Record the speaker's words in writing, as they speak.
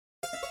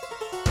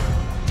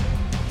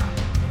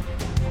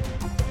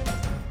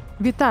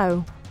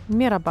Вітаю!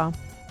 Мераба!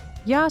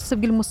 Я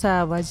Севгіль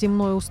Мусаєва, зі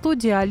мною у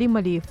студії Алі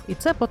Маліїв. І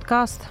це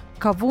подкаст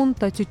 «Кавун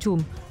та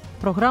тютюн».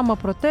 Програма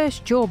про те,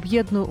 що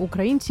об'єднує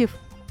українців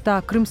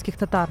та кримських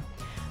татар.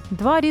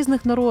 Два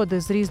різних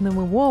народи з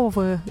різними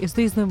мовами, і з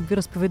різним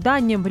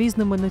віросповіданням,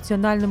 різними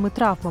національними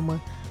травмами.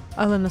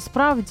 Але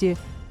насправді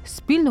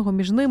спільного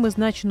між ними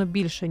значно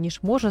більше, ніж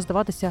може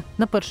здаватися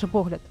на перший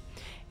погляд.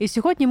 І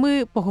сьогодні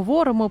ми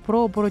поговоримо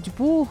про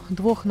боротьбу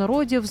двох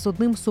народів з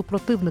одним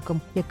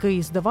супротивником,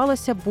 який,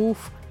 здавалося, був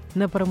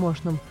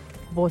непереможним.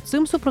 Бо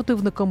цим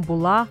супротивником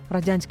була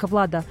радянська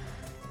влада.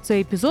 Це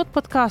епізод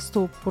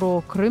подкасту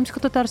про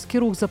кримськотатарський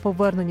рух за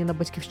повернення на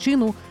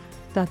батьківщину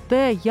та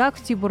те, як в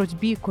цій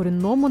боротьбі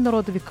корінному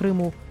народові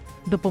Криму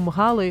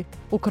допомагали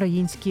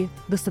українські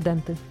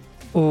дисиденти.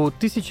 У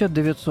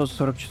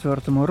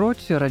 1944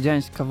 році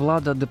радянська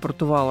влада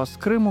депортувала з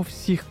Криму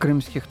всіх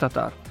кримських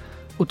татар.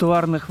 У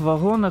товарних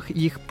вагонах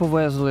їх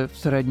повезли в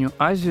Середню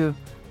Азію,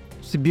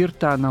 в Сибір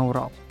та на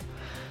Урал.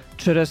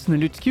 Через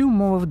нелюдські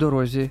умови в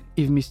дорозі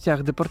і в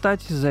місцях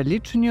депортації за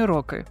лічені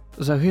роки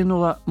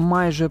загинула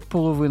майже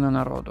половина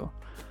народу.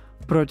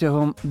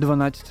 Протягом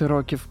 12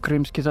 років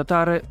кримські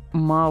татари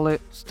мали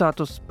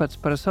статус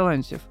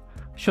спецпереселенців.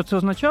 Що це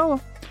означало?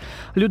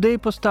 Людей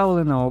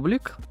поставили на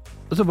облік,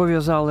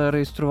 зобов'язали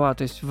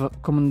реєструватись в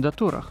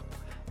комендатурах.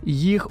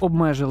 Їх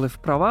обмежили в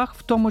правах,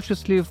 в тому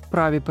числі в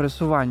праві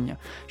пересування,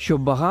 що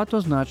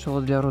багато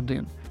значило для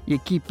родин,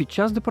 які під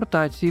час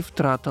депортації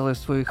втратили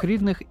своїх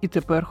рідних і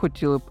тепер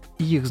хотіли б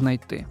їх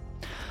знайти.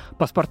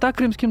 Паспорта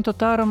кримським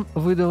татарам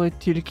видали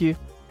тільки в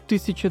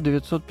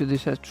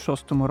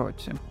 1956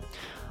 році.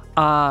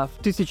 А в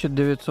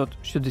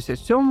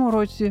 1967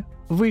 році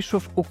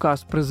вийшов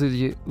указ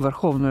президії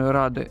Верховної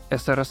Ради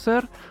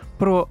СРСР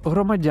про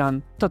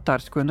громадян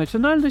татарської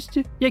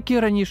національності, які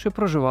раніше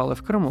проживали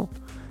в Криму.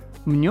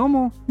 В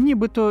ньому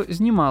нібито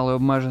знімали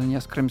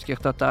обмеження з кримських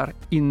татар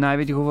і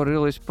навіть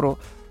говорилось про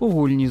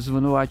огульні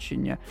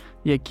звинувачення,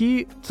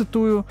 які,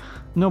 цитую,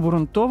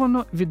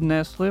 необґрунтовано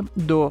віднесли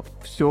до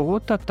всього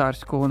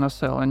татарського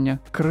населення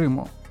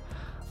Криму.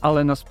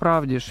 Але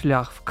насправді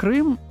шлях в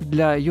Крим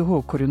для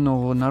його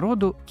корінного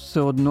народу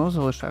все одно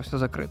залишався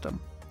закритим.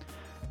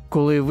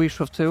 Коли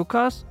вийшов цей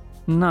указ,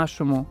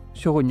 нашому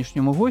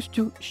сьогоднішньому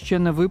гостю ще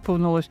не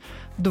виповнилось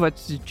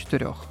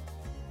 24.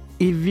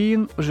 І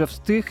він вже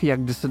встиг як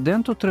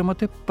дисидент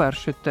отримати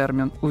перший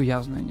термін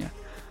ув'язнення.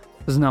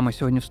 З нами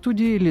сьогодні в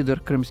студії лідер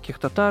кримських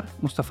татар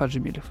Мустафа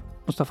Джемілєв.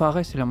 Мустафа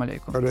ага, селям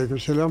алейкум. Алейкум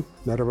селям,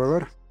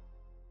 мерабалар.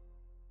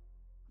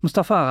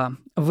 Мустафа ага,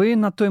 ви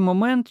на той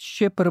момент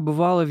ще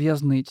перебували в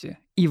в'язниці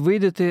і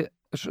вийдете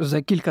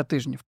за кілька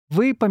тижнів.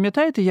 Ви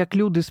пам'ятаєте, як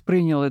люди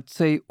сприйняли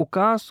цей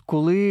указ,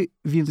 коли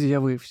він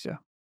з'явився?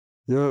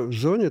 Я в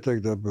зоне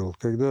тогда был.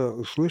 Когда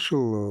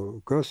услышал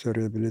указ о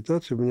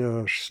реабилитации, у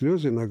меня аж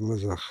слезы на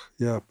глазах.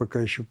 Я пока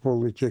еще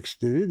полный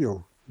текст не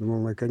видел.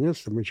 Думал,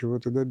 наконец-то мы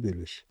чего-то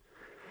добились.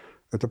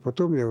 Это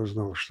потом я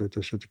узнал, что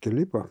это все-таки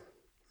липа.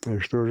 И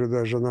что уже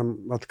даже нам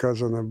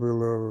отказано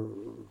было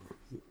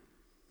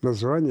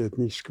название,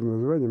 этническом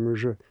названии. Мы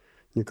уже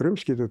не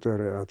крымские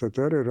татары, а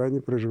татары,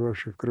 ранее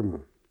проживавшие в Крыму.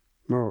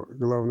 Но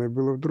главное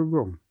было в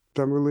другом.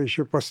 Там была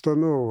еще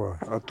постанова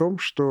о том,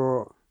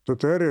 что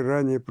татары,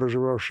 ранее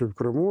проживавшие в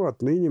Крыму,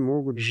 отныне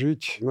могут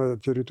жить на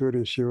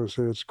территории всего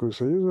Советского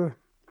Союза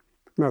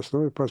на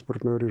основе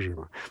паспортного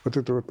режима. Вот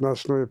это вот на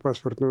основе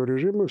паспортного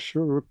режима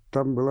все, вот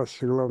там была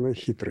главная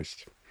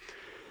хитрость.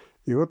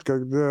 И вот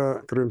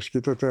когда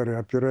крымские татары,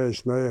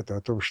 опираясь на это,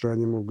 о том, что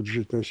они могут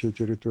жить на всей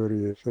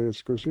территории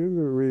Советского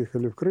Союза,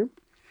 выехали в Крым,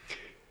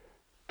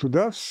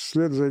 туда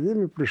вслед за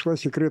ними пришла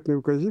секретная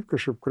указивка,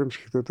 чтобы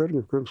крымских татар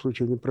ни в коем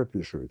случае не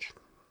прописывать.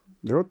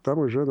 И вот там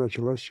уже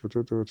началась вот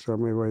эта вот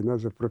самая война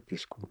за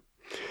прописку.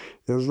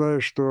 Я знаю,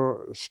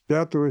 что с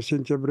 5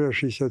 сентября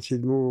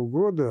 1967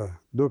 года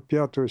до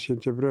 5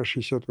 сентября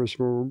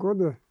 1968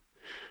 года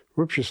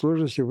в общей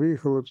сложности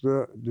выехало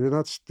туда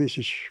 12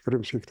 тысяч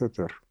крымских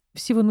татар.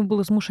 Всі вони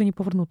були змушені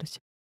повернутися.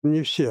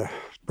 Не все.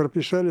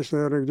 Прописались,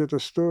 наверное, где-то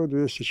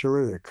 100-200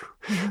 человек.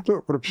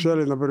 Ну,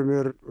 прописали,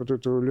 например, вот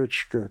этого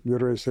летчика,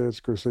 героя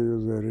Советского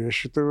Союза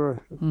Решетова,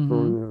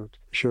 помню,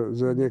 еще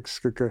за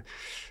несколько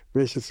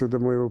месяцев до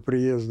моего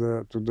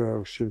приезда туда,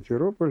 в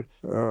Симферополь.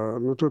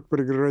 Но тот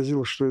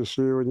пригрозил, что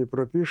если его не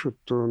пропишут,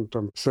 то он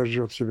там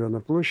сожжет себя на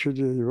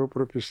площади, его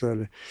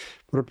прописали.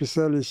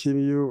 Прописали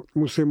семью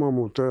Мусы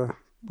Мамута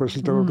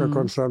после того, как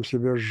он сам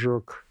себя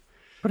сжег.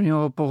 Про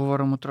нього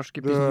поговоримо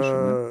трошки пізніше.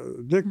 Да.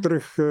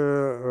 Некоторых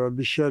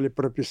обещали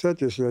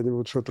прописать, если они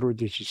будут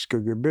сотрудничать с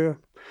КГБ,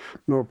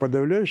 но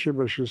подавляющее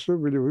большинство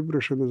были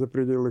выброшены за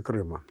пределы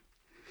Крыма.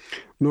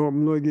 Но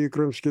многие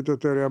крымские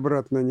татары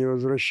обратно не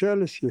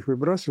возвращались, их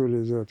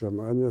выбрасывали из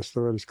этого, они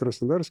оставались в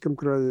Краснодарском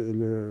крае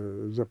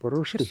или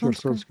Запорожской,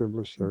 Херсонской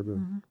областях. Да.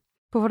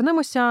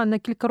 Повернемося на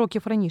кілька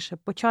років раніше.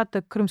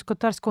 Початок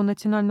кримськотатарського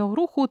національного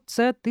руху –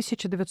 це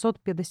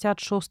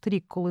 1956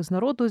 рік, коли з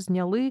народу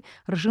зняли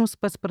режим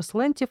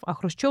спецпереселенців, а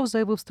Хрущов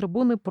заявив з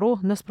трибуни про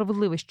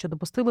несправедливість, що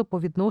допустили по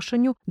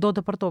відношенню до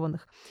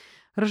депортованих.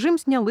 Режим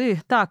зняли,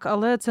 так,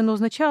 але це не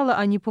означало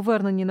ані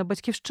повернення на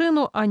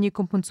батьківщину, ані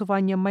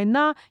компенсування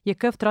майна,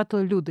 яке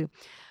втратили люди.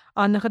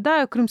 А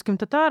нагадаю, кримським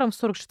татарам в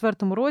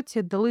 44-му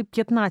році дали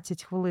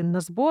 15 хвилин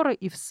на збори,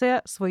 і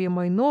все своє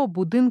майно,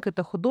 будинки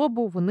та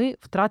худобу вони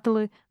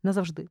втратили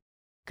назавжди.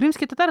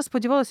 Кримські татари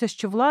сподівалися,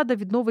 що влада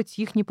відновить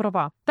їхні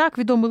права. Так,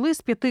 відомий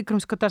лист 5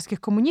 кримськотатарських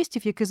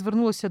комуністів, які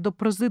звернулися до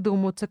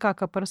президіуму ЦК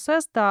КПРС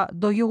та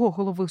до його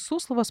голови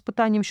Суслова з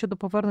питанням щодо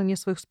повернення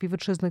своїх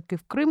співвітчизників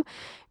в Крим,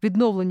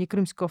 відновлення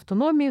кримської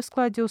автономії в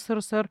складі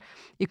СРСР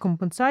і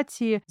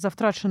компенсації за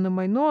втрачене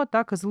майно,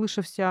 так і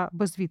залишився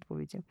без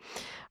відповіді.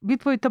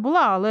 Відповідь та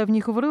була, але в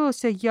ній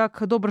говорилося,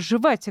 як добре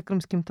живеться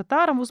кримським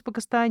татарам в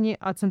Узбекистані,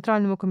 а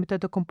Центральному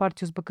комітету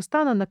Компартії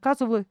Узбекистана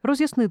наказували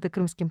роз'яснити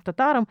кримським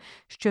татарам,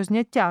 що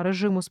зняття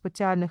режиму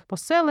спеціальних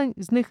поселень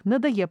з них не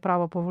дає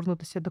права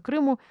повернутися до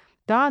Криму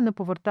та не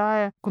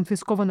повертає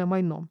конфісковане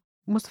майно.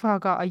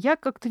 Мустафа, а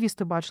як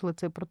активісти бачили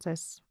цей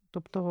процес?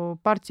 Тобто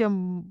партія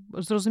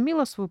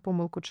зрозуміла свою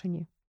помилку чи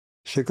ні?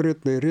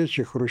 Секретные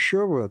речи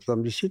Хрущева,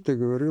 там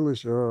действительно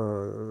говорилось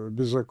о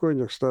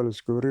беззакониях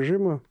сталинского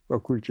режима, о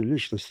культе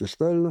личности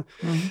Сталина,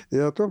 и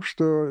о том,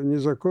 что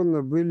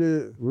незаконно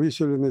были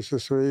выселены со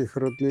своих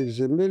родных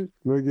земель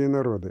многие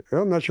народы. И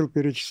он начал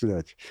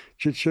перечислять.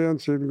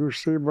 Чеченцы,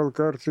 ингушцы,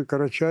 балкарцы,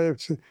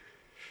 карачаевцы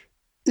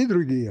и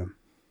другие.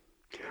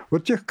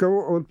 Вот тех,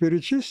 кого он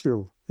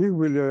перечислил, их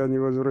были они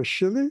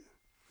возвращены,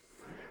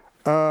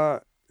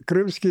 а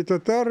крымские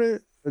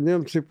татары,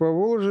 немцы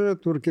Поволжья,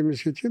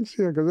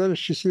 турки-месхетинцы оказались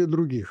в числе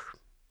других.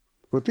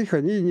 Вот их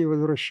они и не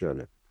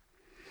возвращали.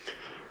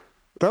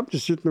 Там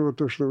действительно, вот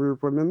то, что вы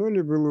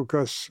упомянули, был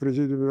указ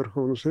Президиума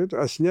Верховного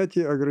Совета о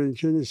снятии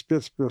ограничений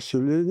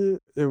спецпоселений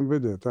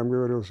МВД. Там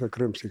говорилось о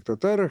крымских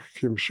татарах,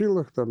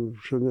 химшилах, там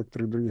еще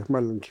некоторых других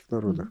маленьких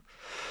народах.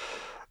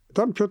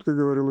 Там четко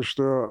говорилось,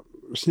 что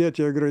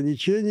снятие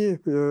ограничений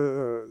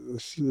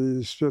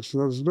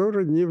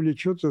спецнадзора не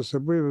влечет за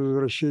собой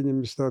возвращение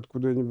места,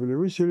 откуда они были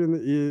выселены,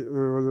 и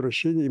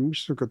возвращение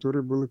имущества,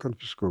 которое было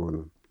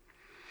конфисковано.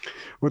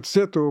 Вот с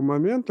этого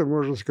момента,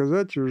 можно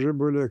сказать, уже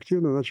более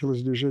активно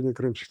началось движение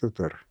крымских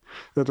татар.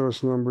 Это в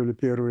основном были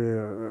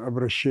первые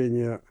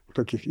обращения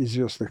таких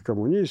известных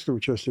коммунистов,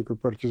 участников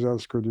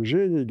партизанского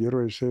движения,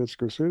 героев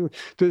Советского Союза,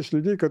 то есть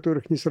людей,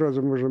 которых не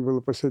сразу можно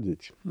было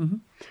посадить.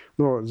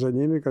 Но за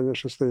ними,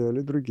 конечно,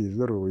 стояли другие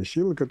здоровые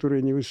силы,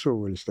 которые не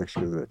высовывались, так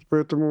сказать.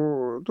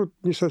 Поэтому тут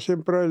не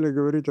совсем правильно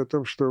говорить о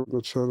том, что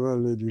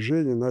национальные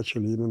движения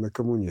начали именно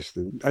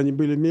коммунисты. Они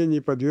были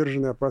менее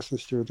подвержены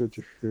опасности вот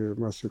этих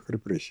массовых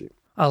репрессий.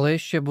 Але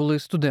ще були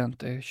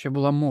студенти, ще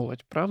була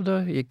молодь,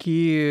 правда,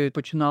 які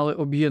починали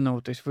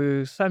об'єднуватись.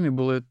 Ви самі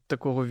були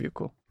такого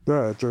віку?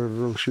 Да, это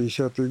был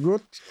 60-й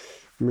год.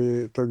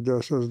 Мы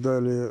тогда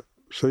создали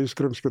Союз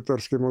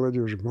кримськотатарської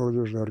молодежи,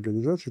 молодежная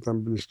организация.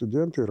 Там были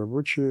студенты,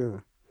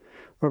 рабочие.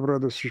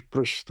 Правда,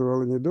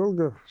 просуществовало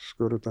недолго.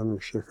 Скоро там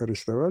их всех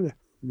арестовали.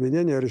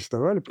 Меня не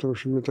арестовали, потому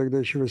что мне тогда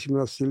еще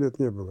 18 лет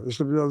не было.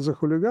 Если бы за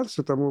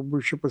хулиганство, там мог бы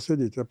еще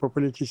посадить. А по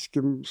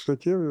политическим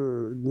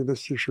статьям, не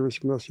достигшие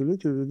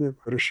 18-летия, меня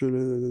решили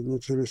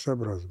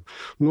нецелесообразным.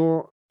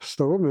 Но с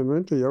того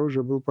момента я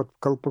уже был под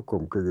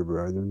колпаком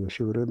КГБ. Они мне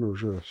все время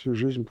уже, всю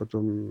жизнь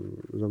потом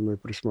за мной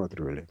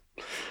присматривали.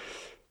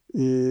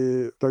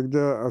 И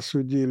тогда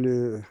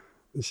осудили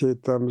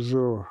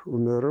Сейтамзо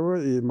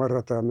Умерова и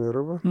Марата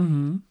Амерова.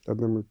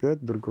 Одному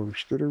 5, другому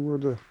 4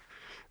 года.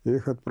 И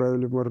их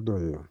отправили в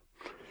Мордовию.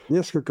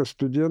 Несколько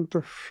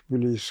студентов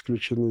были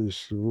исключены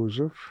из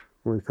вузов.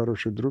 Мой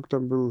хороший друг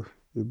там был,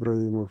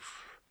 Ибраимов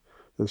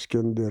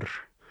Эскендер.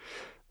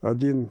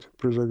 Один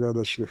при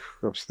загадочных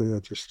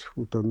обстоятельствах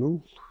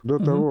утонул. До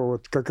того,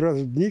 вот как раз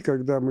в дни,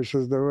 когда мы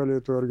создавали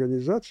эту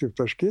организацию в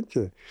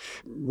Ташкенте,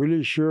 были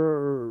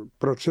еще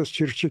процесс в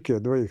Черчаке,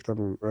 2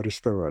 там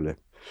арестовали.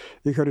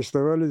 Их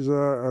арестовали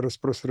за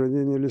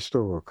распространение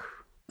листовок.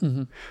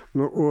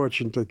 Ну,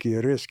 очень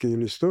такие резкие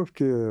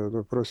листовки,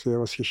 ну, просто я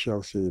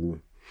восхищался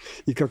ими.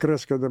 И как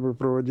раз, когда мы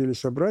проводили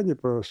собрание,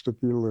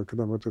 поступила к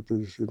нам вот эта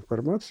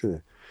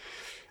информация,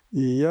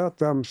 и я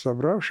там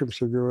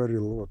собравшимся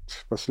говорил, вот,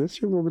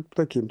 последствия могут быть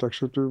таким, так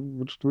что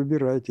тут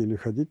выбирайте, или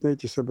ходить на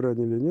эти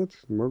собрания или нет,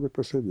 могут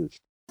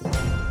посадить.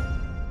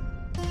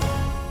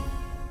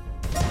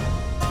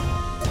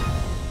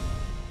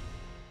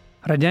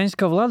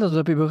 Радянська влада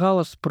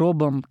запобігала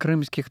спробам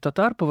кримських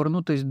татар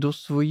повернутися до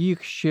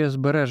своїх ще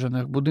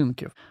збережених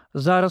будинків.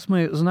 Зараз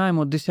ми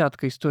знаємо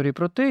десятки історій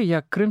про те,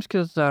 як кримські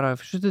татари в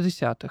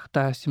 60-х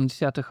та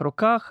 70-х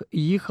роках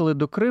їхали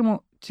до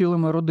Криму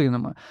цілими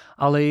родинами,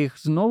 але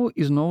їх знову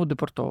і знову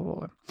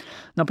депортовували.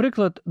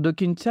 Наприклад, до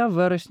кінця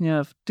вересня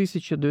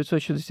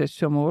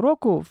 1967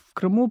 року в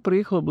Криму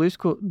приїхало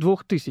близько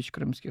 2000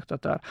 кримських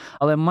татар,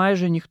 але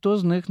майже ніхто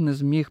з них не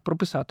зміг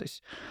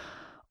прописатись.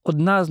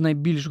 Одна з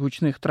найбільш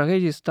гучних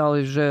трагедій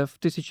сталася вже в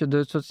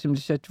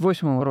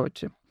 1978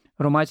 році.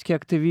 Громадський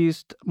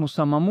активіст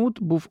Муса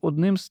Мамут був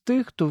одним з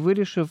тих, хто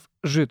вирішив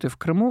жити в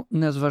Криму,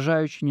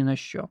 незважаючи ні на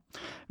що.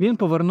 Він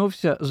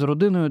повернувся з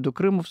родиною до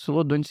Криму в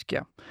село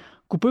Донське.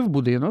 Купив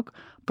будинок,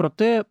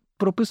 проте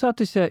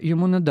прописатися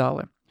йому не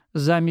дали.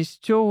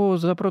 Замість цього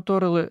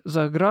запроторили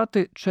за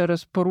ґрати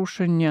через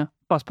порушення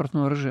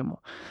паспортного режиму.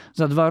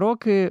 За 2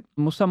 роки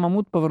Муса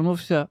Мамуд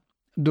повернувся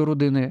до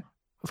родини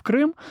в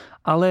Крим,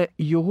 але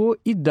його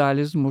і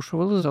далі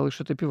змушували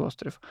залишити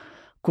півострів.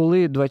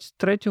 Коли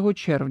 23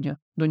 червня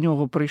до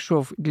нього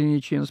прийшов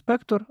дільничий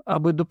інспектор,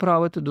 аби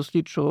доправити до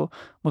слідчого,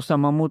 Муса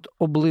Мамуд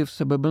облив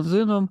себе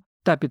бензином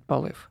та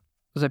підпалив.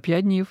 За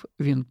 5 днів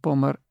він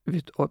помер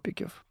від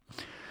опіків.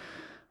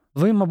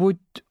 Ви,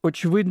 мабуть,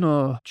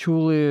 очевидно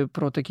чули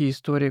про такі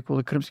історії,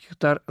 коли кримських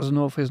татар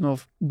знов і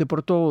знов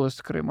депортовували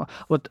з Криму.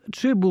 От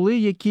чи були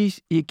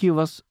якісь, які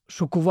вас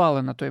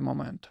шокували на той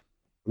момент?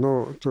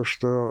 Ну, то,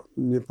 что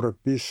не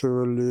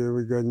прописывали,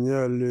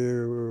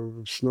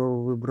 выгоняли,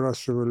 снова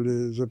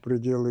выбрасывали за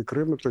пределы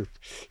Крыма. Так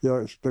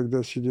я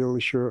тогда сидел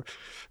еще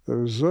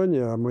в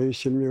зоне, а мою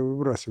семью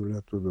выбрасывали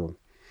оттуда.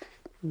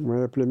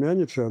 Моя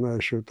племянница, она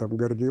еще там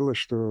гордилась,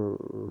 что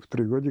в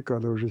 3 годика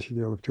она уже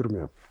сидела в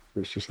тюрьме.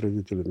 Вместе с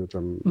родителями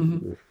там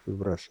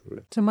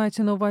выбрасывали. Це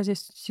мається на увазі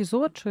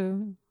СІЗО чи?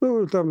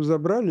 Ну, там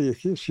забрали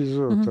их и в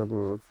СИЗО,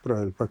 там,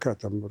 правильно, пока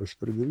там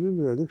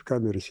распределили, они в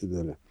камере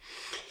сидели.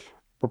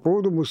 По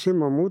поводу Мусы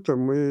Мамута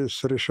мы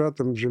с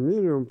Решатом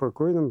Джемілєвим,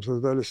 покойным,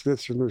 создали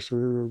следственную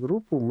свою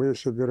группу. Мы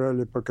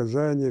собирали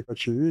показания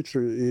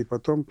очевидцев, и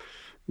потом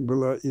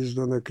была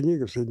издана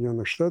книга в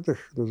Соединенных Штатах,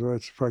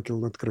 называется «Факел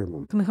над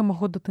Крымом». Книга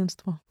мого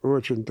дитинства.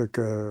 Очень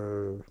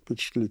такая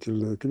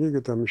впечатлительная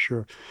книга. Там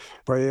еще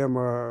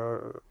поэма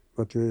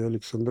Матвея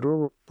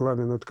Александрова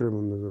 «Пламя над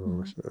Крымом»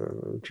 называлась.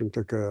 Очень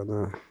такая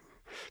она...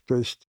 То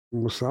есть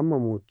Муса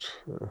Мамут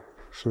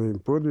своим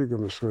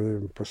подвигом,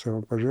 своим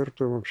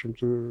самопожертвованием, в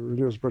общем-то,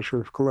 внес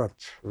большой вклад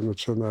в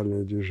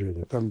национальное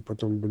движение. Там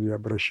потом были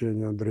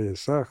обращения Андрея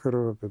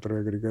Сахарова,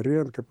 Петра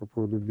Григоренка по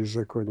поводу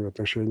беззакония в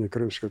отношении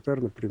крымских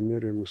татар на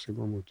примере Муси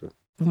Мамута.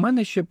 В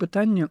мене ще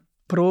питання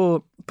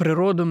про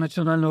природу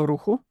національного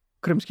руху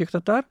кримських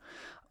татар.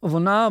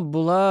 Вона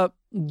була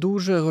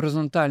дуже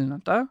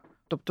горизонтальна, так?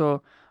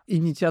 Тобто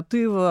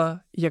ініціатива,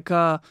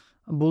 яка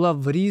була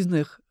в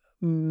різних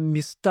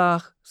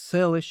містах,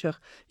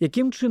 селищах,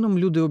 яким чином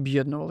люди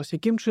об'єднувалися,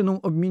 яким чином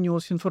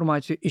обмінювалися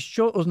інформацією, і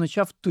що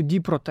означав тоді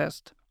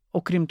протест,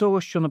 окрім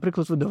того, що,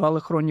 наприклад, видавали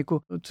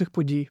хроніку цих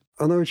подій?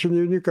 Она очень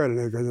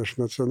уникальное,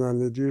 конечно,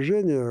 национальное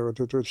движение, вот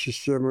эта вот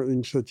система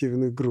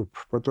инициативных групп.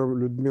 Потом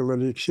Людмила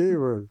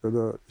Алексеева,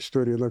 когда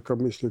 «История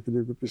инакомыслия»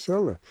 книгу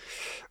писала,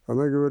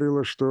 она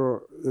говорила,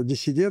 что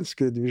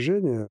диссидентское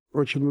движение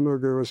очень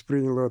многое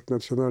восприняло от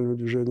национального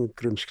движения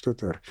крымских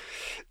татар.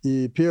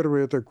 И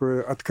первая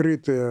такая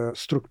открытая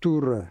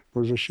структура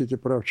по защите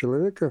прав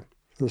человека,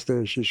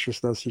 состоящий из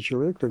 16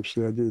 человек, в том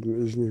числе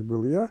один из них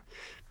был я,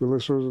 была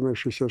создана в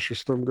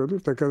 1966 году,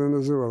 так она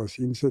называлась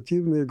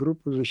 «Инициативная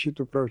группа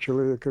защиты прав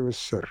человека в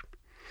СССР».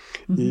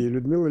 И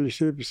Людмила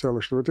Алексеева писала,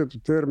 что вот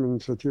этот термин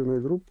 «инициативная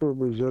группа»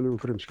 мы взяли у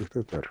крымских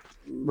татар.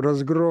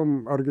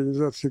 Разгром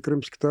организации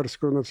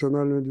крымско-татарского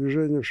национального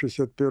движения в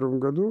 1961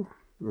 году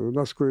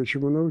нас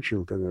кое-чему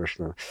научил,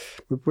 конечно.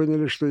 Мы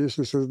поняли, что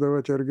если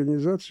создавать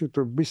организацию,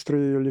 то быстро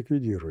ее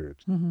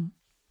ликвидируют.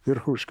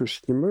 Верхушку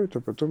снимают,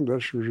 а потом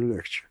дальше уже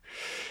легче.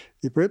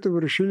 И поэтому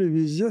решили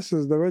везде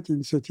создавать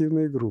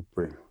инициативные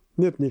группы.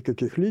 Нет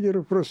никаких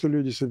лидеров, просто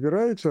люди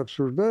собираются,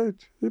 обсуждают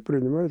и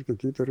принимают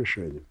какие-то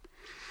решения.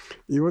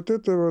 И вот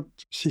эта вот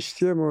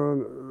система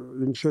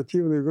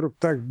инициативных групп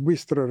так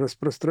быстро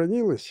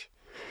распространилась,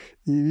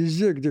 и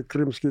везде, где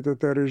крымские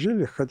татары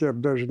жили, хотя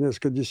бы даже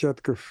несколько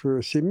десятков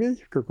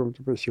семей в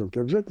каком-то поселке,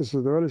 обязательно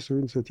создавали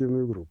свою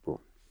инициативную группу.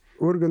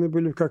 Органы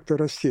были в как-то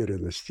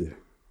растерянности.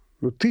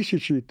 Ну,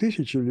 тысячи и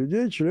тысячи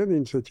людей, члены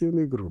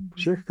инициативных групп.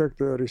 Всех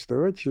как-то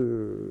арестовать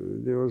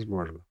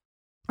невозможно.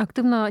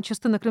 Активна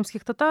частина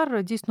кримських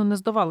татар дійсно не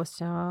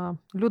здавалася.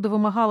 Люди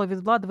вимагали від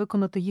влади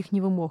виконати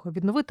їхні вимоги.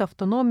 Відновити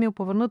автономію,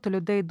 повернути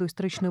людей до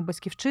історичної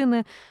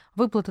батьківщини,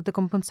 виплатити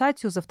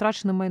компенсацію за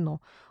втрачене майно.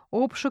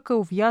 Обшуки,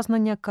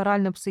 ув'язнення,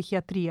 каральна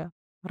психіатрія.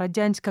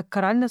 Радянська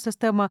каральна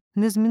система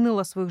не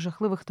змінила своїх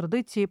жахливих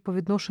традицій по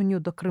відношенню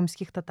до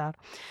кримських татар.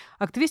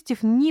 Активістів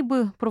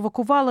ніби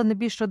провокували на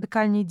більш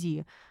радикальні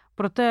дії.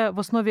 Проте в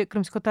основі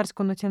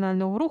кримськотатарського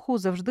національного руху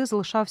завжди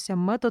залишався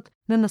метод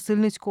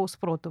ненасильницького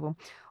спротиву.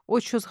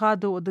 От що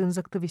згадує один з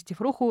активістів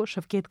руху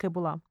Шевкет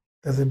Кайбула.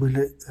 Это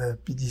были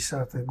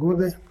 50-е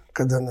годы,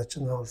 когда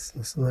начиналось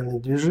национальное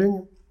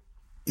движение.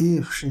 И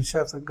в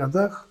 60-х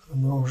годах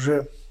оно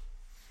уже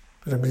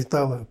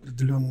приобретало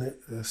определенные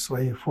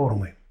свои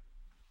формы.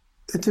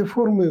 Эти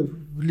формы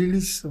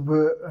влились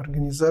в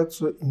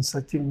организацию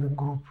инициативных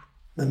групп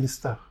на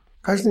местах.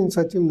 Каждая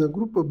инициативная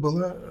группа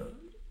была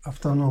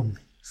автономной,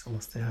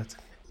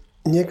 самостоятельной.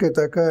 Некая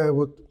такая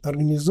вот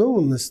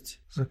организованность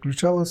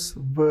заключалась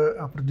в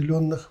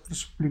определенных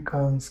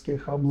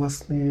республиканских,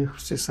 областных,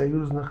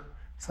 всесоюзных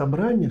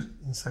собраниях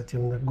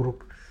инициативных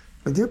групп,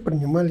 где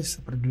принимались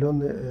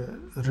определенные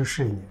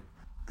решения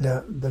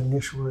для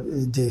дальнейшего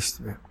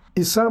действия.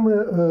 И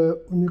самое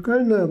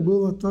уникальное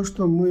было то,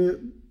 что мы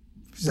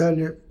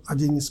взяли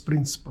один из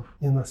принципов –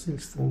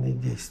 ненасильственные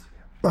действия.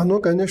 Оно,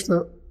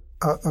 конечно,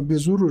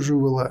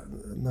 обезоруживало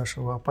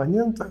нашего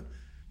оппонента.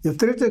 И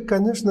в-третьих,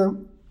 конечно,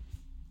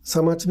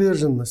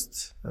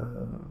 самоотверженность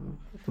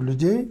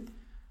людей,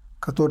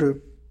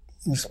 которые,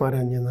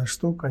 несмотря ни на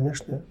что,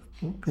 конечно,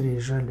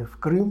 переезжали в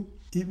Крым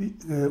и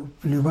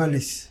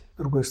вливались, с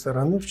другой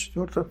стороны,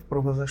 в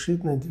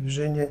правозащитное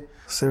движение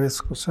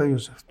Советского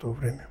Союза в то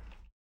время.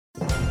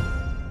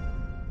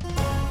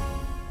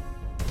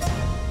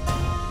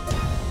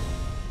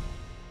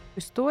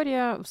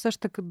 Історія все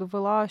ж таки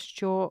довела,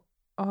 що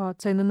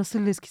цей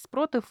ненасильницький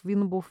спротив,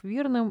 він був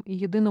вірним і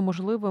єдино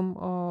можливим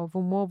в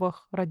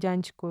умовах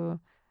радянської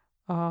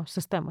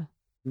системи.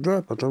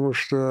 Да, потому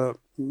что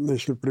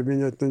если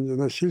применять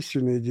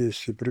насильственные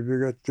действия,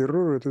 прибегать к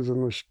террору, это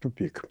заносит в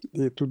тупик.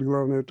 И тут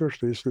главное то,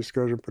 что если,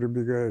 скажем,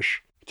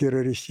 прибегаешь к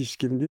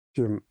террористическим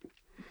действиям,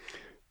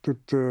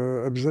 тут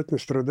обязательно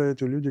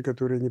страдают и люди,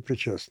 которые не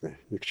причастны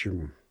ни к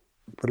чему.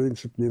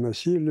 Принцип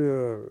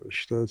ненасилия,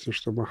 считается,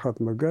 что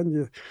Махатма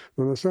Ганди,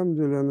 но на самом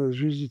деле она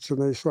жизнится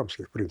на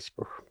исламских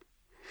принципах.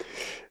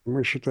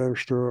 Мы считаем,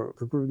 что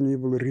какой бы ни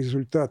был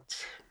результат,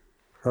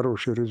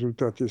 хороший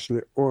результат,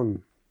 если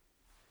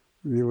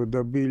его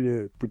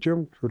добыли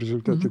путем, в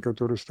результате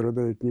которого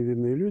страдают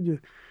невинные люди,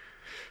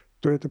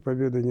 то это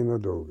победа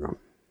ненадолго.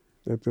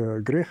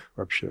 Это грех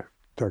вообще,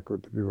 так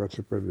вот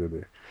добиваться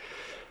победы.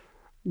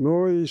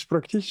 Но и с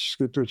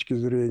практической точки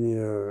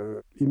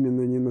зрения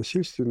именно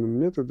ненасильственным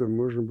методом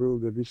можно было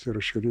добиться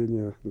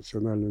расширения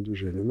национального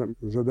движения.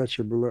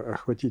 Задача была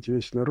охватить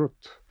весь народ.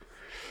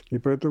 И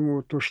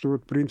поэтому то, что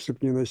вот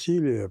принцип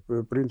ненасилия,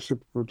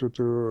 принцип вот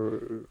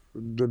этого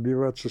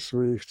добиваться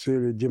своих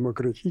целей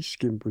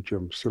демократическим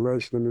путем,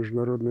 ссылаясь на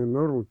международные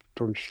нормы, в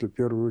том числе в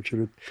первую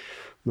очередь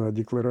на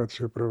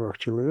Декларацию о правах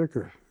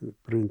человека,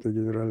 принятую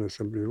Генеральной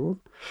Ассамблеей ООН,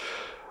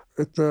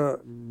 это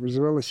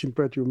вызывало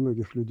симпатию у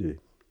многих людей.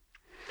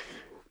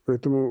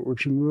 Поэтому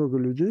очень много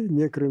людей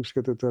не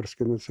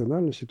кримськотатарской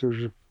национальности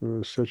тоже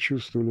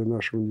сочувствовали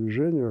нашему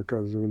движению,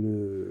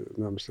 оказывали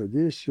нам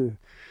содействие.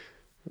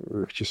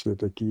 В числе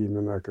такие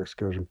имена, как,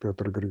 скажем,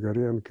 Петр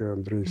Григоренко,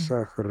 Андрей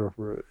Сахаров.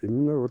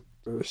 Именно вот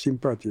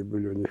симпатии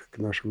были у них к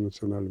нашему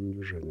национальному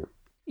движению.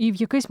 І в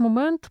якийсь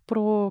момент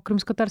про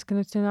кримськотатарський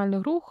національний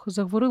рух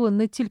заговорили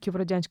не тільки в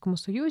Радянському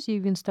Союзі,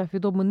 він став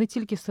відомий не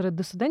тільки серед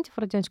дисидентів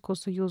Радянського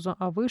Союзу,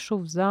 а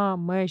вийшов за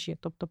межі,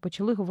 тобто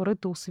почали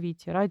говорити у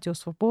світі. Радіо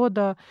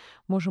 «Свобода»,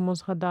 можемо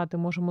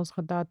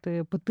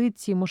згадати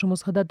петиції, можемо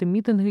згадати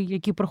мітинги,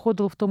 які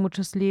проходили в тому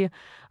числі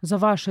за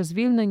ваше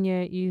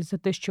звільнення і за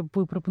те, щоб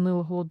ви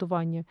припинили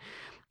голодування.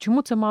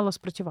 Чому це мало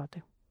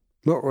спрацювати?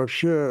 Ну,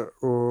 вообще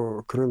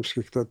о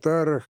крымских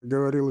татарах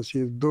говорилось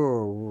и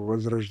до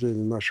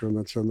возрождения нашего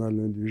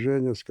национального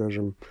движения.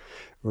 Скажем,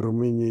 в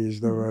Румынии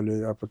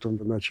издавали, а потом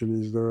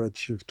начали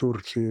издавать в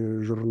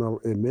Турции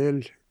журнал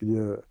 «Эмель»,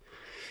 где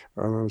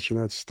она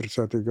начинается с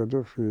 30-х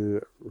годов,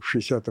 и в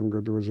 60-м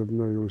году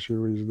возобновилось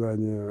его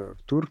издание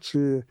в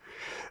Турции.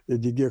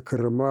 Эдиге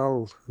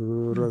Карамал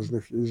в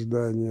разных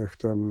изданиях,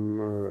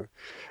 там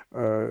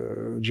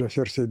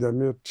Джафер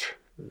Сейдамет,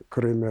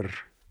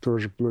 Крымер,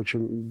 тоже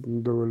очень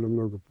довольно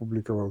много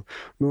публиковал.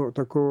 Но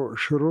такого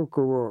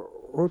широкого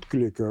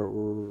отклика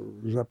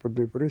в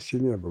западной прессе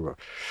не было.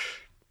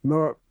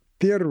 Но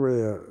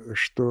первое,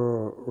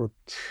 что вот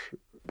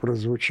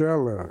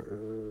прозвучало,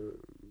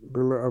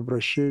 было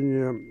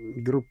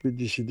обращение группы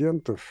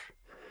диссидентов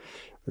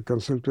к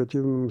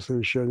консультативному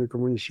совещанию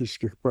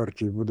коммунистических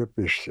партий в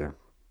Будапеште.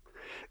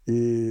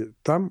 И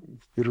там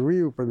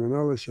впервые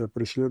упоминалось о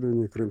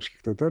преследовании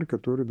крымских татар,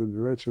 которые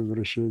добиваются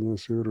возвращения на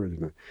свою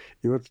родину.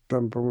 И вот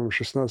там, по-моему,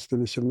 16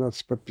 или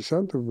 17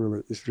 подписантов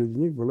было, и среди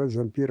них была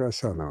Зампира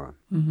Асанова,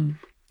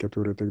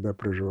 которая тогда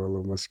проживала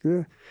в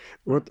Москве.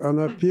 Вот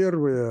она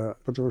первая,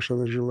 потому что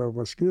она жила в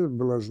Москве,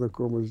 была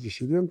знакома с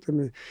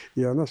диссидентами,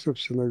 и она,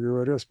 собственно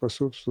говоря,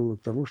 способствовала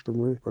к тому, что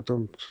мы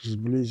потом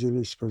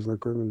сблизились,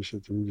 познакомились с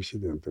этими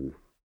диссидентами.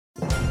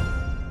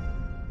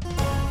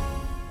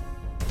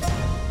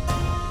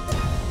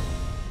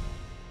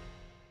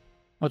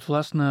 От,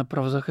 власне,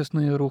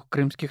 правозахисний рух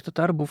кримських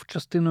татар був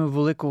частиною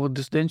великого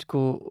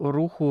дисидентського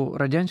руху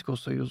Радянського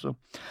Союзу.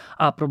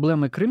 А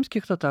проблеми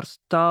кримських татар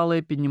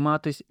стали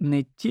підніматись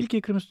не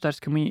тільки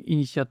кримськотатарськими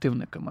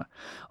ініціативниками.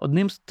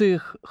 Одним з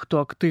тих, хто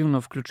активно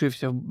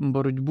включився в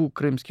боротьбу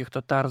кримських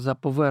татар за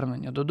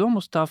повернення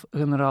додому, став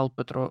генерал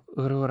Петро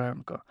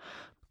Григоренко.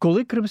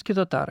 Коли кримські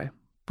татари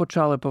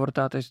почали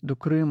повертатись до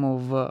Криму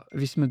в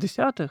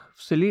 80-х,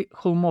 в селі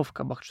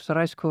Холмовка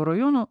Бахчисарайського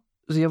району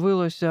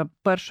з'явилося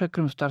перше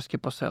кримськотатарське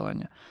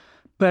поселення.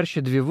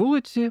 Перші дві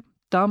вулиці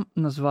там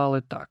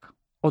назвали так.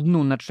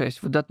 Одну на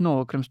честь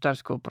видатного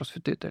кримськотатарського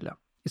просвітителя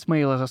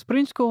Ісмаїла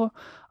Гаспринського,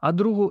 а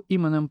другу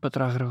іменем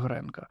Петра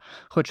Григоренка.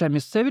 Хоча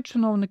місцеві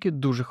чиновники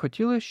дуже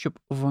хотіли, щоб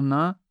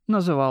вона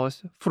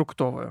називалася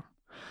Фруктовою.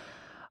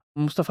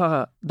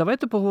 Мустафа,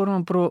 давайте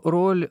поговоримо про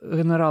роль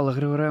генерала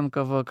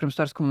Григоренка в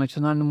кримськотатарському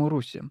національному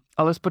русі.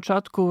 Але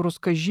спочатку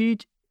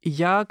розкажіть,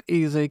 як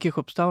і за яких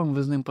обставин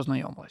ви з ним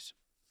познайомились.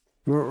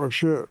 Ну,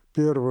 вообще,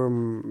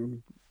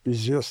 первым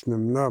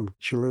известным нам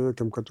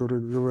человеком, который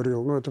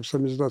говорил, это в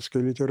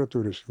самиздатской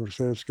литературе, в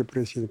советской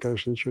прессе,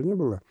 конечно, ничего не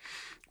было,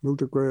 был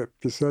такой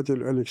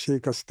писатель Алексей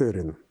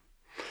Костерин.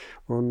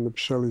 Он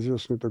написал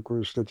известную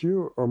такую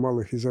статью о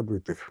малых и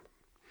забытых.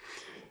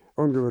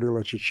 Он говорил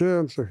о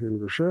чеченцах,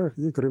 ингушах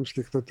и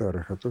крымских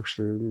татарах, о том,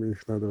 что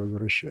их надо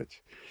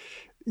возвращать.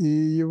 И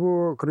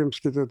его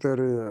крымские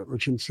татары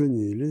очень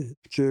ценили.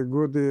 В те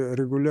годы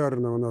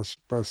регулярно у нас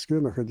в Москве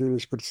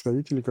находились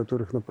представители,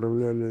 которых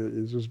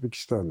направляли из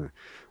Узбекистана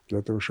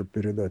для того, чтобы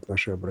передать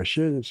наши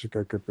обращения,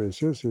 как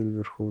КПСС или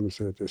Верховный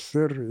Совет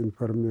СССР,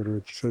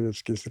 информировать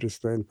советские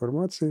средства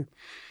информации.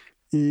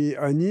 И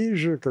они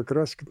же как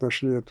раз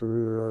нашли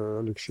эту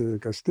Алексея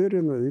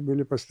Костерина и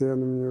были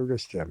постоянными его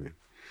гостями.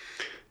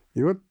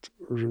 И вот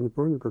уже не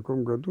помню, в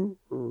каком году,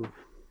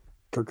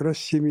 как раз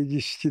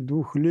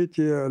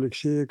 72-летие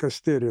Алексея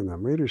Костерина.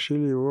 Мы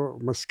решили его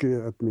в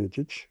Москве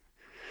отметить.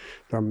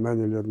 Там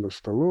наняли одну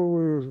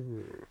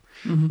столовую.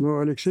 Но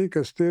Алексей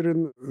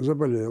Костерин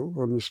заболел,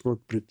 он не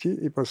смог прийти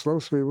и послал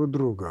своего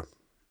друга.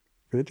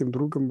 Этим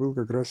другом был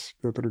как раз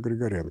Петр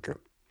Григоренко.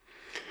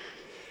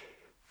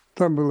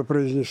 Там была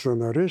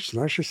произнесена речь с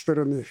нашей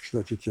стороны.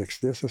 Кстати,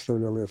 текст я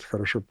составлял, я это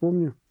хорошо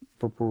помню,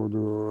 по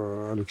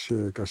поводу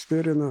Алексея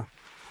Костерина.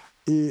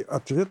 И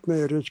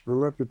ответная речь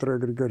была Петра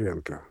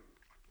Григоренко.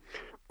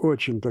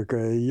 Очень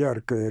такая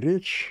яркая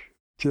речь.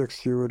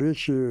 Текст его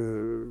речи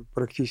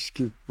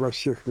практически во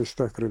всех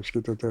местах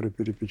крымские татары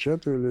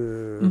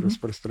перепечатывали,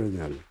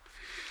 распространяли.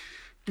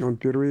 Он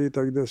впервые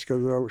тогда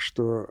сказал,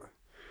 что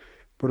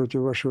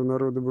против вашего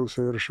народа было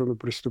совершено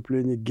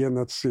преступление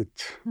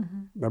геноцид.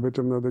 Об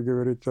этом надо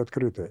говорить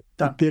открыто.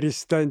 Да. И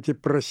перестаньте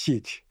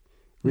просить.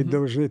 Вы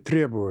должны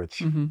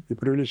требовать. И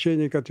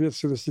привлечение к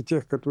ответственности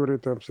тех, которые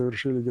там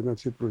совершили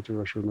геноцид против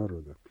вашего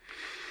народа.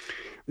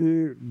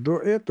 И до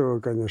этого,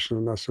 конечно,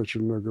 у нас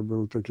очень много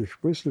было таких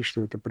мыслей,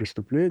 что это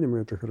преступление, мы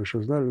это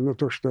хорошо знали. Но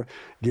то, что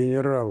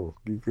генерал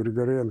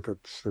Григоренко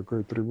с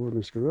такой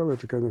трибуны сказал,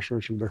 это, конечно,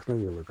 очень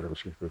вдохновило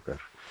крымских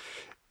татар.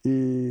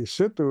 І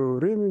з цього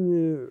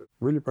времени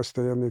були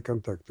постійні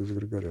контакти з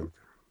Григоренко.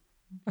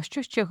 А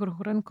що ще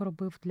Григоренко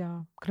робив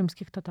для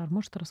кримських татар?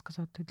 Можете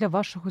розказати? Для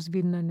вашого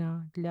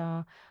звільнення,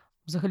 для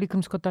взагалі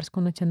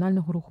кримськотатарського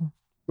національного руху?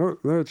 Ну,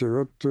 знаете,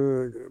 вот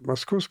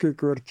московская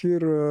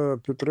квартира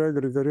Петра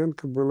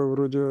Григоренко была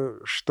вроде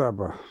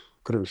штаба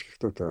крымских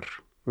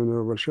татар. У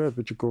него большая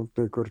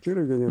пятикомнатная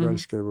квартира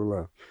генеральская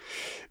была.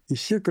 И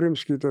все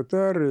крымские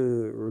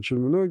татары, очень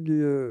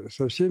многие,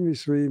 со всеми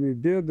своими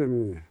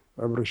бедами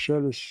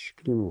обращались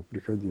к нему,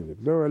 приходили,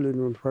 давали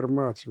ему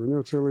информацию. У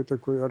него целый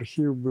такой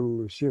архив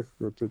был всех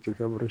вот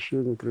этих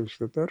обращений крымских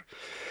татар.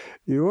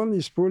 И он,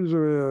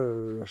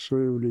 используя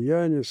свое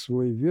влияние,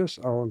 свой вес,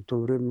 а он в то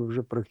время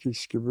уже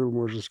практически был,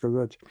 можно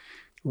сказать,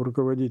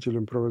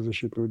 руководителем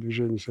правозащитного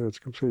движения в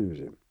Советском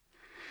Союзе.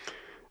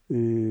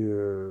 И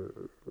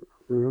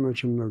он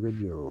очень много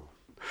делал.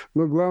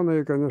 Но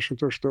главное, конечно,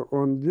 то, что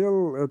он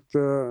делал,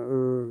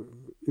 это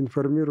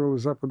информировал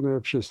западную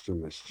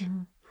общественность.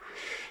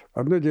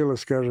 Одно дело,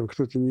 скажем,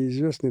 кто-то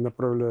неизвестный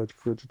направляет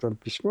какое-то там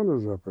письмо на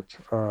Запад,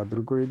 а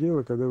другое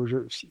дело, когда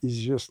уже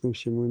известный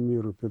всему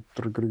миру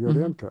Петр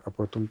Григоренко, а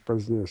потом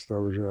позднее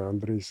стал уже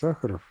Андрей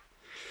Сахаров,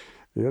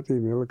 и это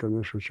имело,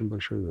 конечно, очень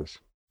большой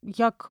вес.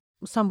 Як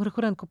сам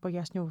Григоренко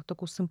пояснював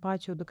таку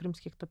симпатію до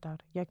кримських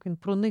татар? Як він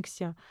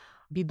проникся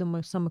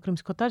бідами саме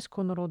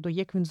кримськотатарського народу?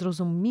 Як він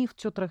зрозумів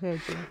цю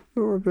трагедію?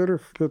 Ну, во-первых,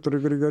 Петр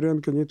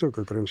Григоренко не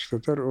только крымский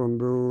татар, он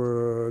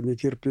был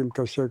нетерпим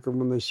ко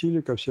всякому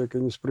насилию, ко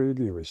всякой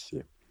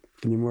несправедливости.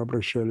 К нему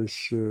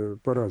обращались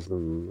по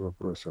разным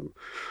вопросам.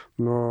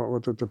 Но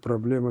вот эта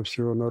проблема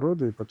всего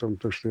народа, и потом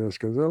то, что я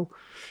сказал,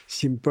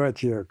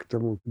 симпатия к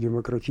тому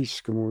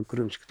демократическому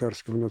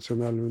крымско-татарскому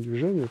национальному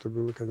движению, это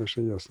было,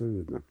 конечно, ясно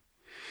видно.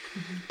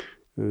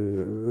 И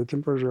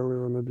этим, пожалуй,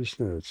 он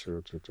объясняется.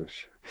 Вот это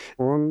все.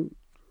 Он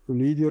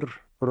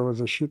лидер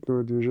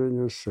правозащитного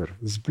движения СССР.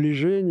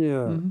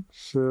 Сближение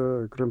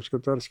с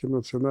крымско-татарским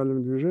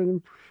национальным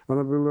движением,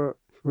 оно было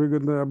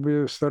выгодно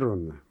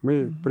обесторонне.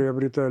 Мы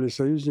приобретали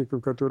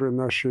союзников, которые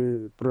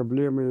наши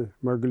проблемы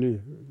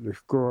могли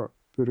легко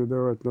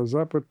передавать на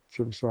Запад,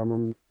 тем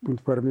самым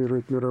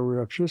информировать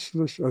мировую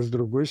общественность. А с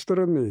другой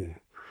стороны,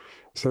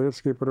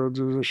 советское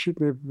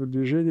правозащитное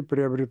движение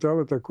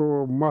приобретало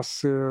такого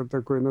массы,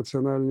 такое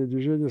национальное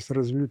движение с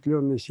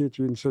разветвленной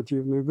сетью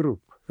инициативных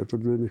групп. Это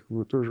для них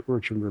тоже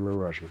очень было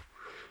важно.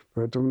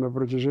 Поэтому на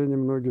протяжении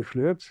многих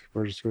лет,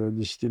 можно сказать,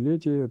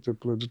 десятилетий, это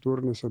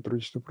плодотворное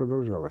сотрудничество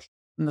продолжалось.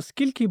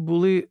 Наскільки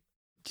були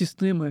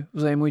тісними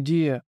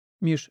взаємодія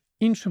між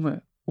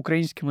іншими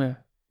українськими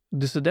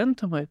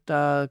дисидентами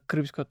та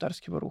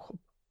кримськотатарським рухом?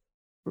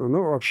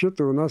 Ну,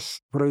 вообще-то у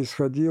нас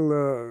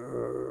происходило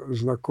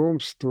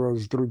знакомство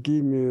с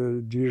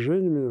другими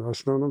движениями, в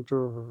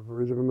основном-то,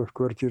 видимо, в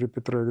квартире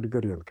Петра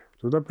Григоренко.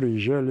 Туда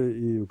приезжали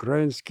и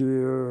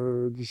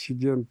украинские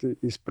диссиденты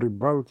из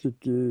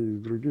Прибалтики,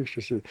 из других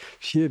частей.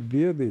 Все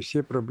беды,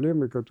 все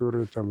проблемы,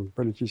 которые там,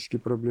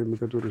 политические проблемы,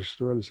 которые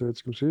существовали в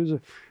Советском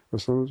Союзе, в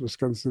основном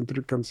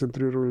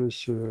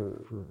концентрировались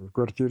в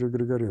квартире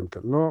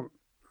Григоренко. Но,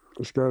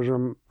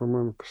 скажем,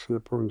 по-моему, я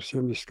помню, в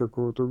 70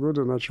 какого-то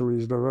года начала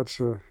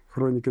издаваться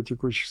 «Хроника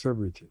текущих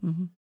событий».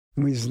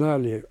 мы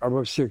знали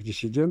обо всех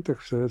диссидентах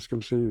в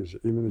Советском Союзе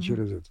именно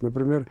через это.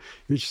 Например,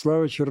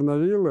 Вячеслава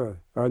Черновила,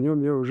 о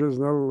нем я уже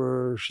знал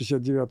в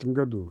 1969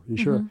 году.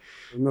 Еще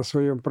на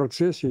своем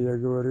процессе я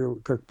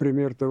говорил, как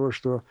пример того,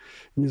 что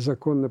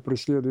незаконно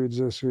преследуют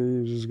за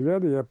свои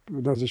взгляды, я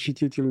на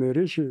защитительной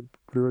речи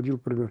приводил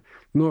пример.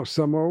 Но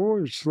самого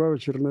Вячеслава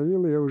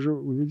Черновила я уже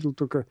увидел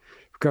только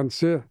в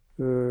конце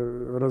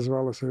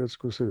развала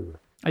Советского Союза.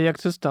 А як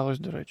це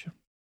сталося, до речі?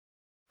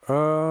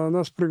 А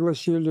нас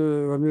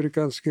пригласили в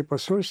американское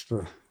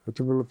посольство.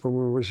 Это было,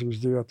 по-моему,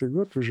 1989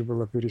 год, уже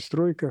была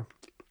перестройка.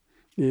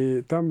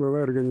 И там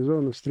была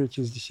организована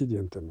встреча с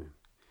диссидентами.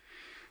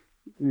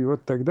 И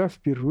вот тогда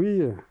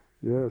впервые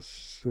я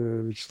с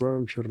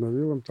Вячеславом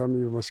Черновилом там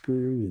и в Москве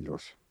и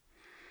увиделся.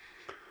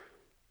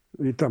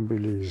 И там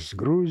были из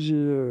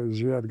Грузии,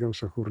 Звятгам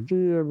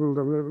Сахурдия был,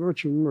 там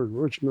очень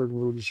много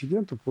было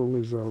диссидентов,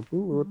 полный зал.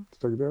 Ну, вот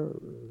тогда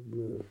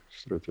мы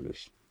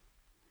встретились.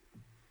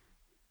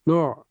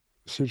 Но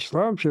с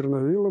Вячеславом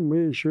Черновилом мы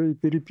еще и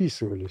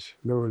переписывались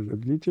довольно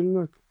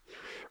длительно.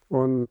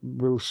 Он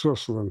был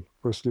сослан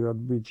после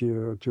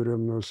отбытия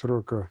тюремного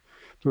срока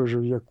тоже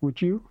в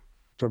Якутию,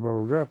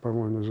 Табалга,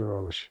 по-моему,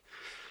 называлась.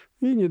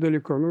 И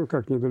недалеко, ну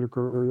как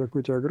недалеко,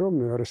 Якутия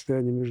огромная, а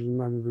расстояние между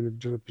нами были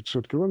где-то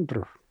 500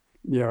 километров.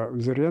 Я в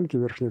Зырянке,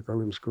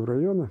 Верхнеколымского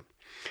района.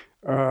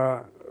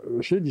 А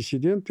все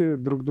диссиденты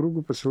друг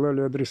другу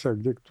посылали адреса,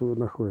 где кто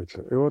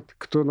находится. И вот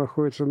кто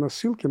находится на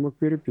ссылке, мог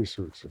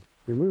переписываться.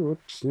 І ми от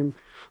з ним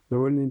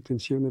доволі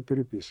інтенсивно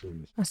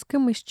переписувалися. А з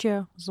ким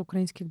іще з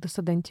українських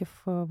дисидентів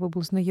ви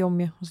були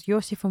знайомі? З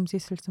Йосифом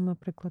Зісельцем,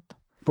 наприклад?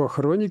 По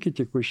хронике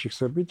текущих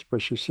событий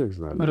почти всех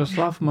знали.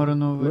 Мирослав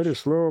Маринович.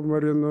 Мирослав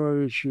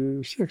Маринович,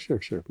 всех.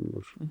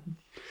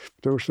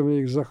 Потому что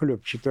мы их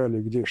захлеб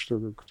читали, где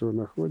что, кто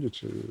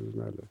находится, и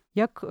знали.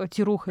 Як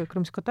ті рухи,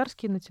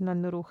 кримськотатарський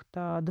національний рух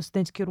та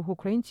дисидентський рух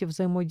українців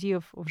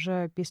взаємодіяв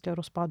вже після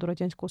розпаду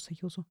Радянського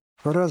Союзу?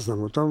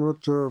 По-разному. Там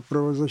вот в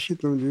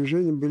правозащитном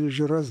движении были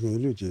же разные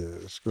люди,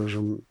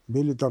 скажем,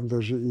 были там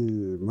даже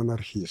и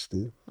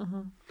монархисты,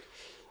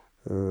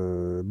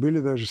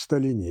 были даже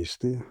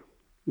сталинисты.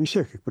 И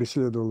всех их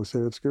преследовала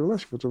советская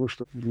власть, потому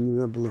что у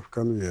меня было в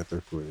конве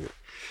такое.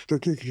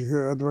 Таких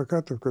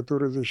адвокатов,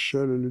 которые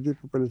защищали людей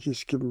по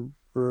политическим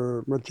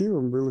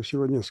мотивам, было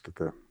всего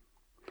несколько.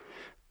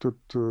 Тут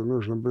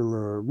нужно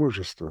было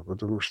мужество,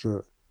 потому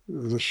что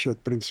защищать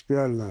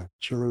принципиально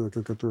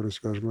человека, который,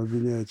 скажем,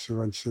 обвиняется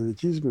в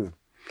антисоветизме,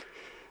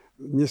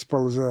 не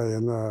сползая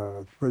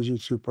на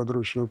позицию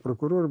подручного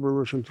прокурора,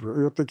 было очень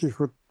трудно. И вот таких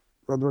вот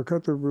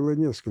адвокатов было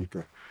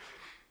несколько.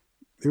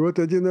 И вот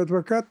один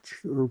адвокат,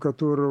 у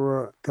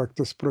которого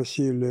как-то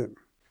спросили,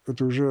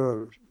 это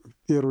уже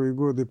в первые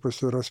годы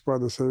после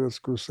распада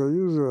Советского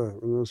Союза,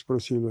 у него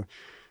спросили,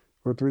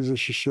 вот вы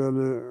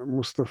защищали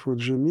Мустафу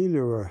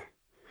Джемілєва,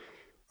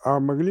 а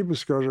могли бы,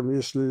 скажем,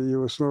 если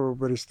его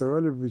снова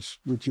арестовали,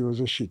 быть его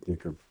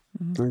защитником?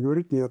 Он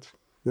говорит, нет,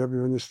 я бы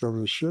его не стал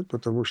защищать,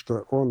 потому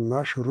что он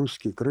наш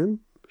русский Крым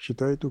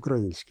считает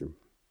украинским.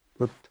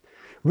 Вот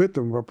в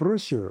этом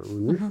вопросе у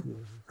них,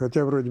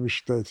 хотя вроде бы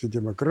считается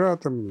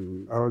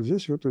демократом, а вот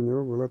здесь вот у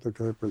него была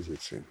такая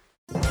позиция.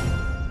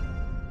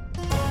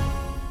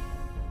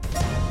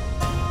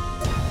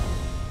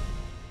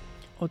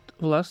 От,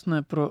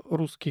 власне, про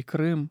руський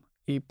Крим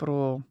і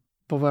про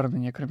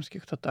повернення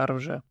кримських татар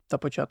вже на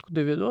початку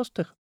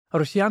 90-х.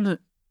 Росіяни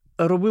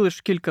робили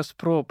ж кілька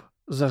спроб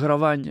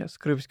загравання з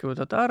кримськими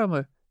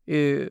татарами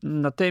і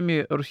на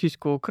темі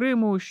російського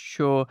Криму,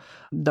 що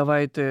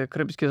давайте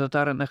кримські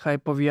татари нехай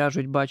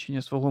пов'яжуть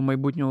бачення свого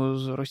майбутнього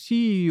з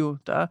Росією.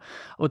 Та?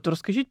 От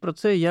розкажіть про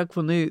це, як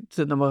вони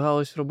це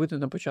намагались робити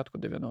на початку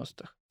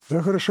 90-х.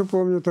 Я хорошо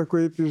помню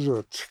такой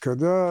эпизод.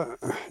 Когда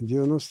в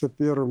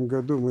 91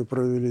 году мы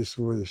провели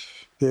свой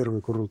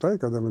первый курултай,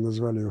 когда мы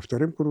назвали его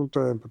вторым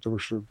курултаем, потому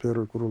что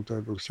первый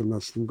курултай был в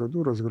 17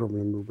 году,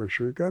 разгромлен был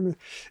большевиками,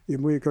 и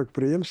мы как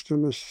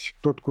преемственность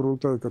тот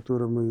курултай,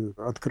 который мы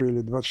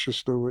открыли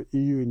 26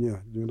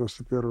 июня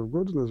 91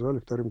 года, назвали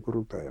вторым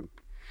курултаем.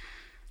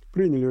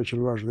 Приняли очень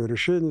важное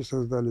решение,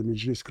 создали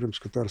меджлис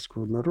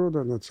кримськотатарського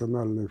народа,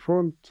 национальный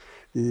фонд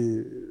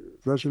и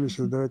начали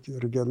создавать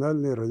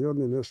региональные,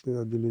 районные, местные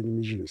отделения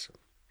меджлиса.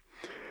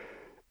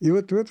 И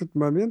вот в этот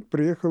момент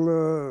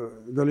приехала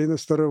Галина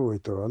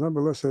Старовойтова. Она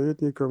была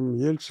советником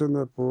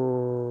Ельцина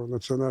по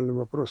национальным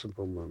вопросам,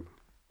 по-моему.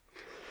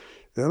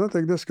 И она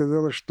тогда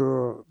сказала,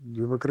 что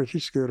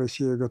демократическая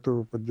Россия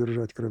готова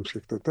поддержать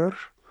крымских татар,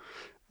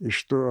 и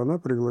что она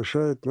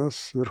приглашает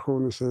нас в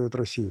Верховный Совет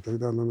России.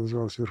 Тогда она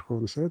называлась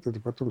Верховный Совет,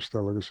 это потом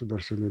стала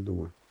Государственной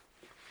Думой.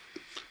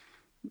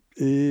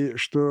 И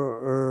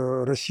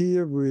что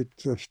Россия будет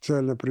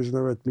официально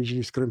признавать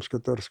меджлис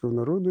кримськотатарського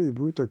народа и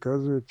будет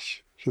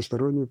оказывать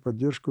всестороннюю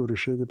поддержку в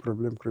решении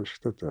проблем крымских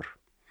татар.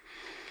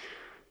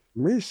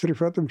 Мы с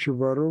Рифатом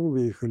Чубаровым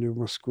выехали в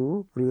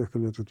Москву,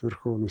 приехали в этот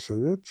Верховный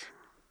Совет,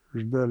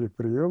 ждали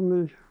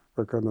приемной,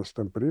 пока нас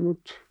там примут.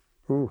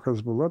 Ну,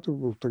 Хасбулатов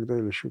был тогда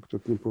или еще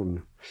кто-то, не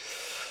помню.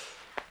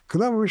 К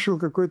нам вышел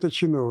какой-то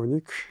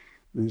чиновник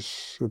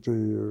из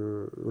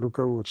этой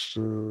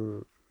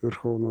руководства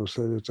Верховного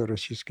Совета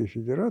Российской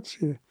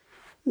Федерации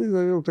и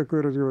завел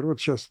такой разговор. Вот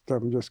сейчас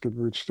там, дескать,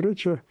 будет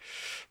встреча.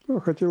 Ну,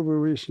 хотел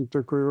бы выяснить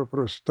такой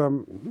вопрос.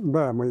 Там,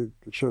 да, мы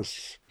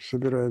сейчас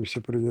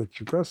собираемся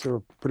принять указ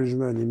о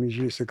признании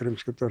Меджлиса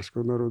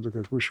кримськотатарського народа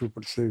как высшего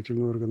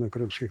представительного органа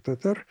крымских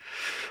татар.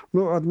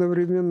 Но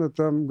одновременно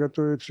там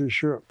готовится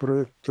еще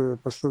проект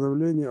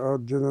постановления о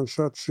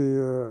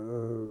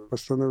денонсации,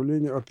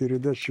 постановления о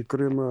передаче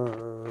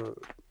Крыма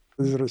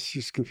из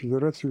Российской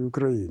Федерации в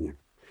Украине.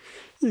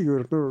 И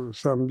говорят, ну, на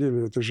самом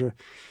деле, это же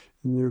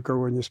ни у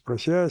кого не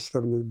спросясь,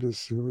 там,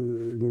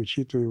 не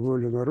учитывая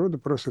волю народа,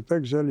 просто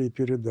так взяли и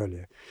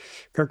передали.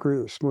 Как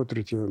вы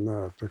смотрите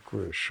на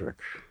такой шаг?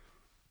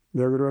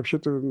 Я говорю,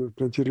 вообще-то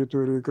на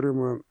территории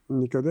Крыма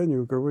никогда ни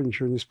у кого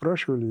ничего не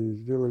спрашивали и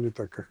сделали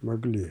так, как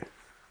могли.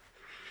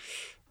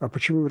 А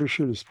почему вы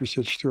решили с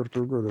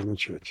 1954 года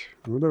начать?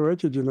 Ну,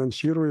 давайте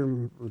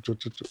денонсируем вот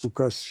этот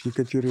указ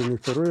Екатерины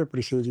II о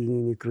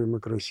присоединении Крыма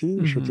к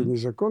России, что это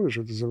незаконно,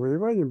 что это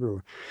завоевание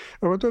было.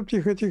 А потом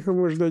тихо-тихо,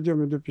 может,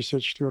 дойдем и до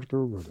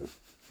 1954 года.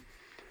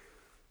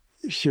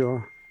 И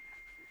все.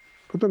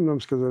 Потом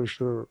нам сказали,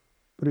 что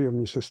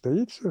прием не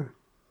состоится.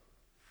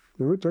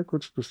 И мы так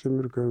вот с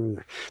пустыми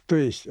руками. То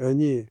есть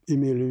они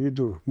имели в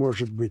виду,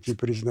 может быть, и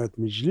признать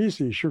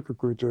Меджлис, и еще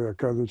какое-то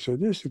оказывать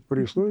содействие,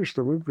 при условии,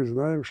 что мы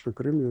признаем, что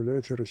Крым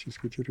является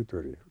российской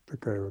территорией. Вот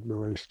такая вот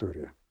была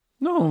исторія.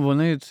 Ну,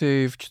 вони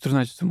це і в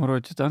 14-му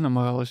році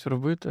намагалися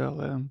робити,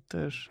 але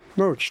теж...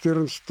 Ну, в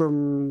 14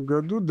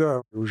 году,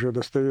 да, уже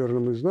достоверно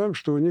мы знаем,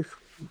 что у них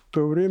в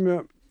то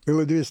время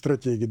было две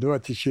стратегии, два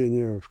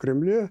течения в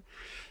Кремле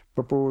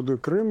по поводу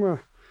Крыма.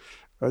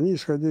 Они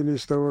исходили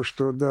из того,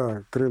 что,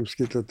 да,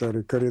 крымские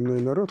татары –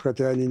 коренной народ,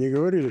 хотя они не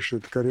говорили, что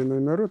это коренной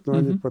народ, но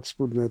они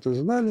подспудно это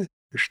знали,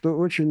 и что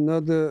очень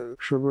надо,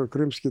 чтобы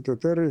крымские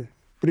татары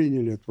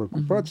приняли эту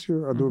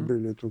оккупацию,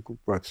 одобрили эту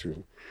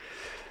оккупацию.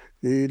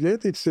 И для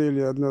этой цели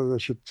одна,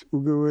 значит,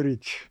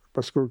 уговорить,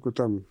 поскольку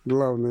там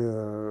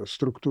главная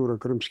структура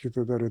крымских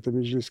татар – это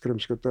Меджлис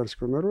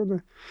кримськотатарського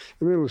народа,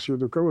 имелось в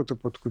виду кого-то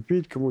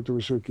подкупить, кому-то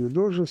высокие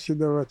должности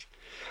давать.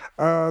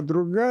 А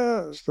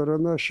другая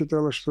сторона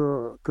считала,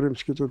 что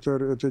крымские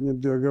татары – это не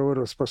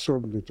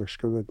договороспособный, так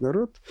сказать,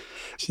 народ,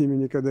 с ними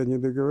никогда не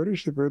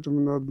договоришься, поэтому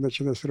надо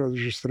начинать сразу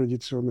же с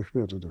традиционных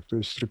методов, то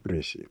есть с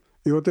репрессий.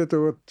 И вот это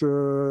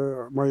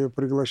вот мое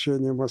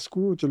приглашение в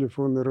Москву,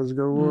 телефонный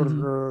разговор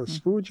с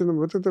Путиным,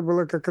 вот это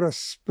была как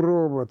раз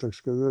проба, так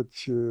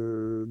сказать,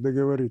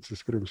 договориться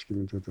с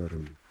крымскими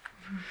татарами.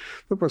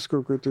 Но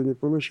поскольку это не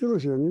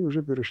получилось, они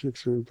вже перейшли к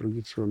своїм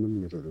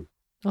традиційним методам.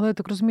 Але я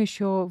так розумію,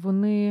 що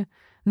вони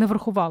не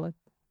врахували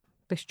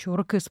те, що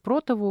роки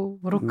спротиву,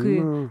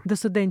 роки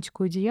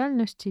дисидентської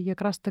діяльності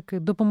якраз таки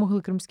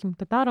допомогли кримським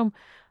татарам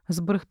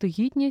зберегти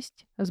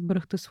гідність,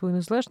 зберегти свою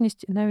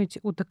незалежність навіть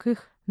у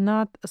таких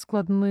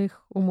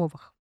надскладних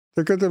умовах.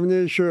 Так это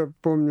мне еще,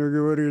 помню,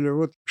 говорили,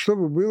 вот что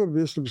бы было,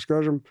 если бы,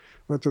 скажем,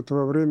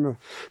 во время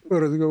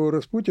разговора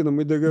с Путиным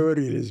мы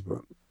договорились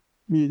бы.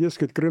 И,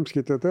 дескать,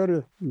 крымские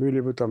татары были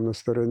бы там на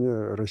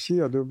стороне России,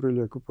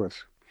 одобрили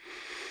оккупацию.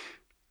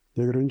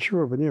 Я говорю,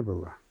 ничего бы не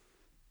было.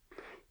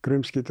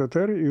 Крымские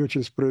татары, и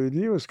очень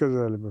справедливо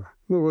сказали бы,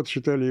 ну вот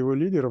считали его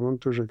лидером, он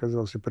тоже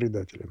оказался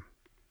предателем.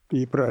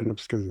 И правильно бы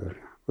сказали.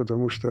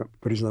 Потому что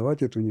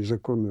признавать эту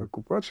незаконную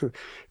оккупацию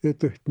 –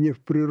 это не в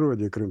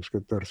природе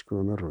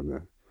крымско-татарского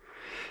народа.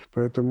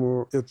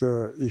 Поэтому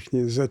эта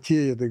их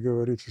затея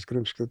договориться с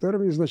крымскими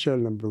татарами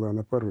изначально была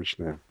она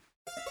порочная.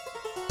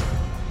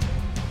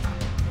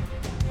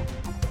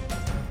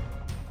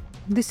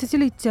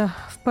 Десятиліття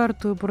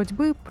впертої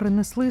боротьби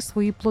принесли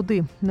свої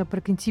плоди.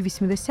 Наприкінці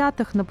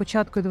 80-х, на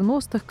початку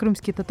 90-х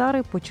кримські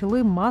татари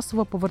почали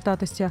масово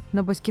повертатися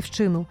на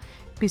батьківщину.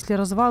 Після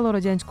розвалу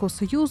Радянського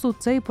Союзу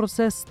цей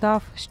процес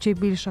став ще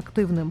більш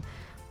активним.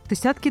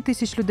 Десятки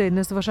тисяч людей,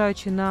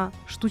 незважаючи на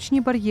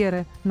штучні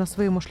бар'єри на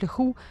своєму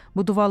шляху,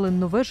 будували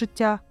нове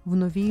життя в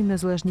новій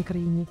незалежній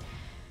країні.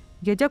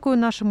 Я дякую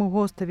нашому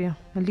гостеві,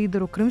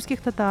 лідеру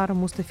кримських татар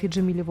Мустафі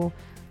Джемілєву.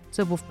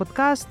 Це був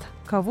подкаст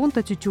 «Кавун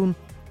та тютюн»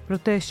 про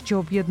те, що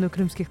об'єднує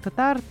кримських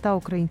татар та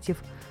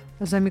українців.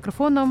 За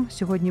мікрофоном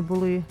сьогодні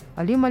були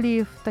Алім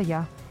Алієв та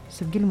я,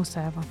 Севгіль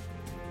Мусаєва.